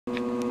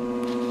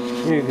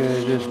Hey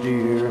guys, SD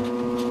here.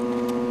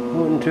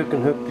 Went and took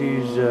and hooked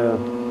these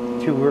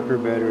two worker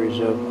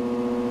batteries up,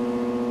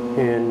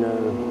 and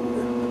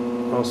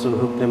also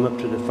hooked them up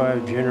to the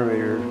 5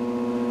 generator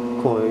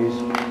coils,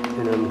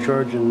 and I'm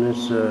charging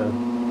this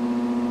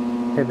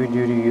heavy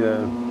duty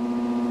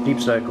deep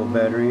cycle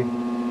battery.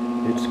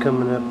 It's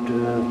coming up to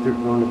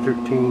on the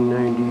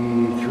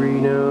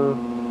 1393 now,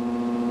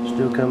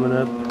 still coming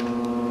up.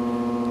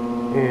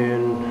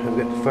 And I've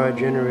got the 5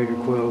 generator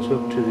coils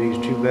hooked to these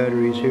two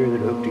batteries here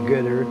that hook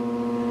together,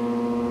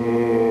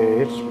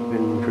 and it's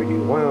been pretty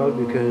wild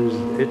because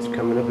it's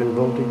coming up in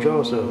voltage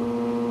also.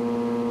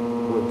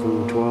 Went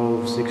from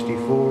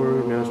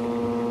 1264, now it's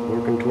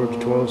working towards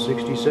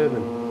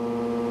 1267.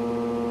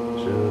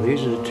 So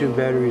these are the two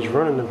batteries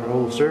running the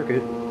whole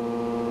circuit.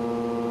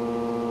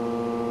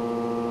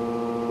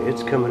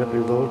 It's coming up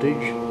in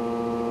voltage,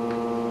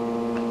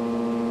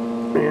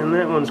 and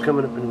that one's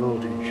coming up in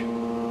voltage.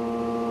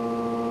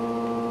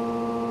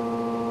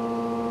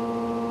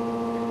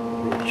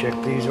 Check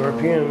these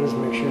RPMs,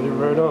 make sure they're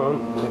right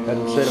on. I had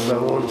them set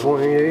about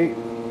 1.8.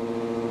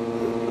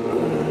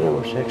 That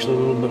was actually a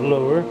little bit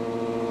lower.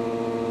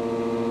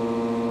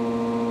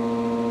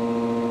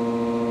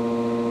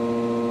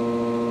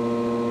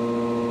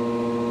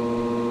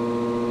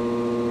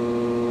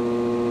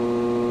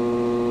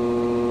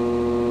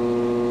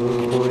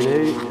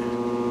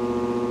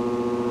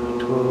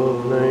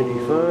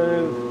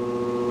 $12.95,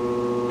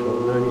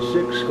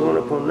 $12.96 going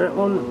up on that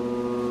one.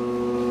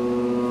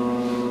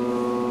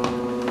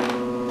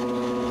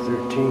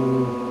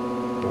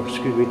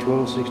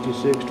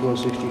 1266,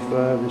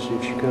 1265. Let's see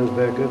if she comes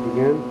back up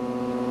again.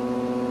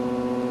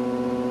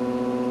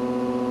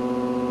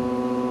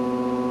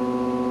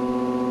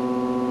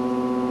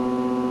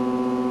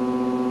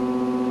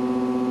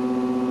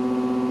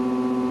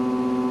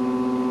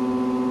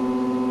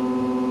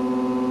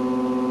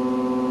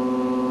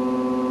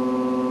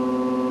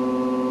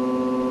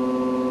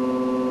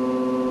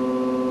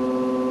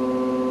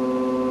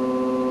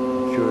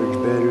 Charge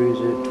batteries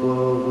at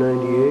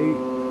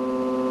 1298.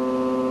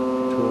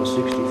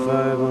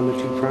 1265 on the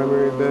two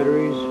primary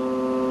batteries.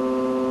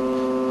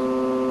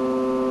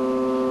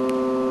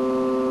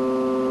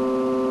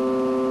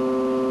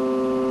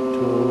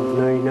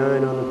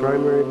 $12.99 on the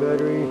primary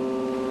battery.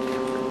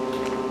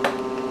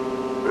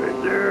 Right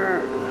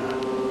there.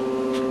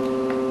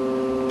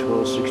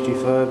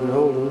 $12.65 and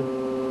holding.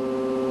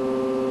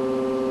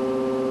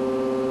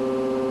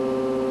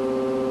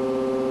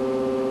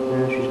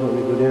 Yeah, she's letting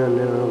me go down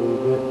now a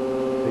little bit.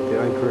 I think the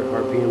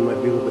RPM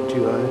might be a little bit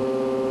too high.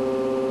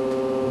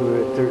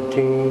 We're at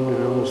 13,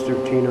 and almost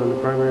 13 on the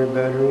primary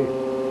battery.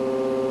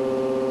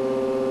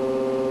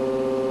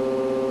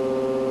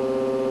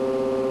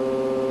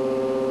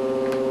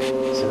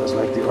 Sounds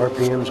like the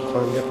RPMs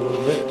climbed up a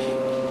little bit.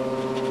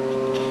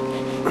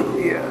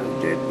 Yeah,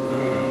 it did.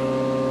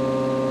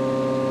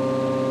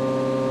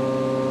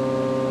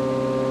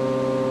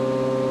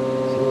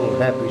 It's a little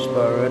happy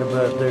spot right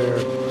about there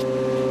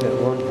at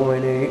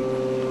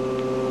 1.8.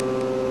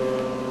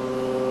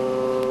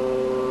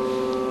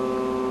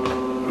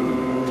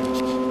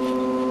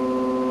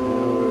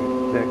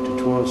 Back to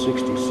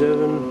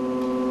 1267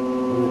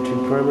 on the two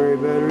primary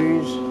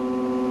batteries.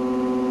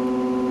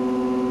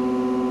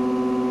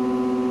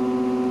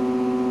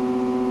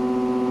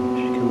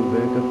 She's coming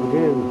back up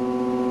again.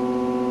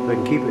 If I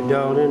can keep it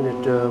dialed in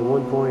at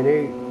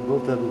 1.8,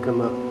 both of them come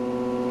up.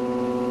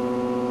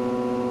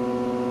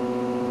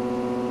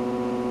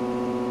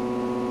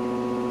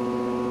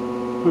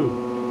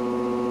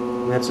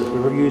 That's it.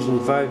 We're using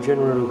 5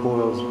 generator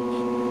coils.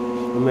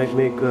 I might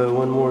make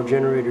one more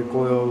generator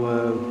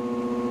coil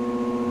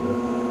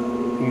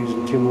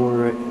using 2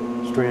 more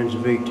strands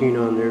of 18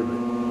 on there,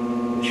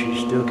 but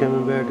she's still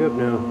coming back up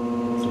now.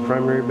 It's the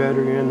primary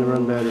battery and the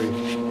run battery.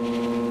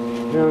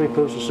 Now let me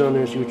post this on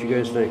there and see what you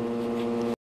guys think.